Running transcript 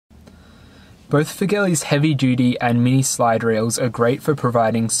Both Firgelli's heavy-duty and mini slide rails are great for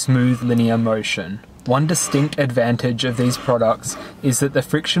providing smooth linear motion. One distinct advantage of these products is that the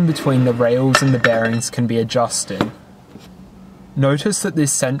friction between the rails and the bearings can be adjusted. Notice that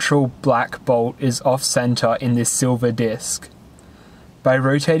this central black bolt is off-center in this silver disc. By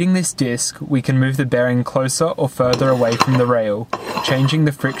rotating this disc, we can move the bearing closer or further away from the rail, changing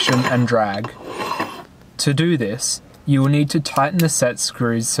the friction and drag. To do this, you will need to tighten the set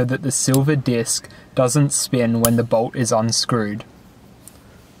screws so that the silver disc doesn't spin when the bolt is unscrewed.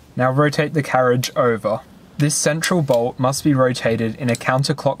 Now rotate the carriage over. This central bolt must be rotated in a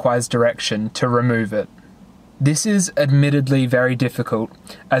counterclockwise direction to remove it. This is admittedly very difficult,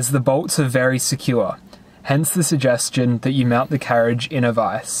 as the bolts are very secure, hence the suggestion that you mount the carriage in a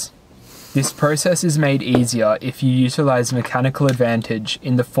vise. This process is made easier if you utilize mechanical advantage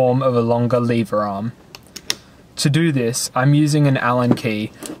in the form of a longer lever arm. To do this, I'm using an Allen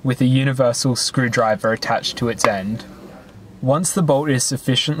key with a universal screwdriver attached to its end. Once the bolt is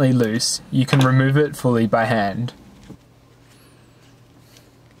sufficiently loose, you can remove it fully by hand.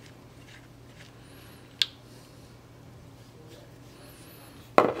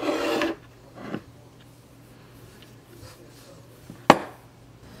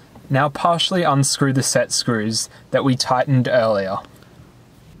 Now partially unscrew the set screws that we tightened earlier.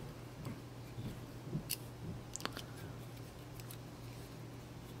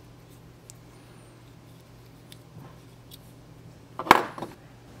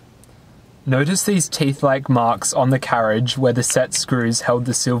 Notice these teeth-like marks on the carriage where the set screws held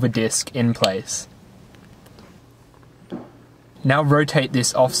the silver disc in place. Now rotate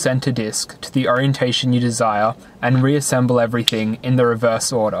this off-center disc to the orientation you desire and reassemble everything in the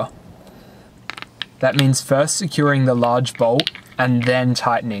reverse order. That means first securing the large bolt and then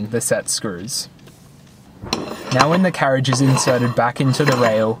tightening the set screws. Now when the carriage is inserted back into the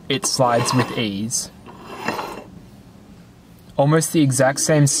rail, it slides with ease. Almost the exact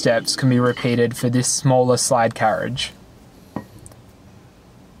same steps can be repeated for this smaller slide carriage.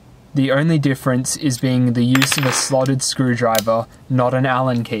 The only difference is being the use of a slotted screwdriver, not an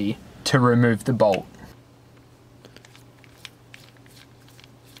Allen key, to remove the bolt.